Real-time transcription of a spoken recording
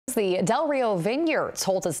The Del Rio Vineyards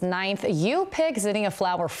holds its 9th You Pick Zinnia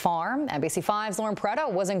flower farm. NBC5's Lauren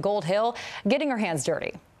Preda was in Gold Hill getting her hands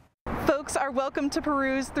dirty. Folks are welcome to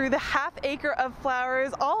peruse through the half-acre of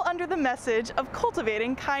flowers, all under the message of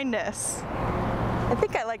cultivating kindness. I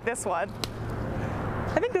think I like this one.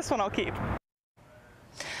 I think this one I'll keep.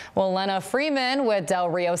 Well, Lena Freeman with Del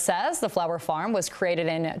Rio says the flower farm was created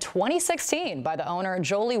in 2016 by the owner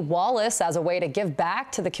Jolie Wallace as a way to give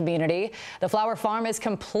back to the community. The flower farm is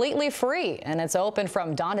completely free and it's open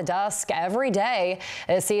from dawn to dusk every day.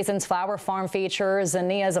 This season's flower farm features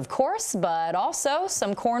zinnias, of course, but also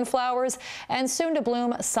some cornflowers and soon to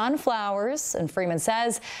bloom sunflowers. And Freeman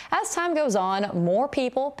says as time goes on, more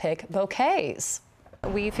people pick bouquets.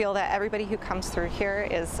 We feel that everybody who comes through here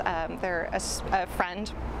is they're a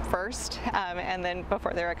friend first, and then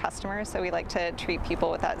before they're a customer. So we like to treat people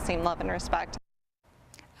with that same love and respect.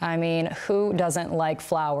 I mean, who doesn't like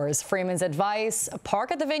flowers? Freeman's advice: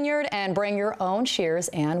 park at the vineyard and bring your own shears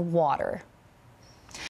and water.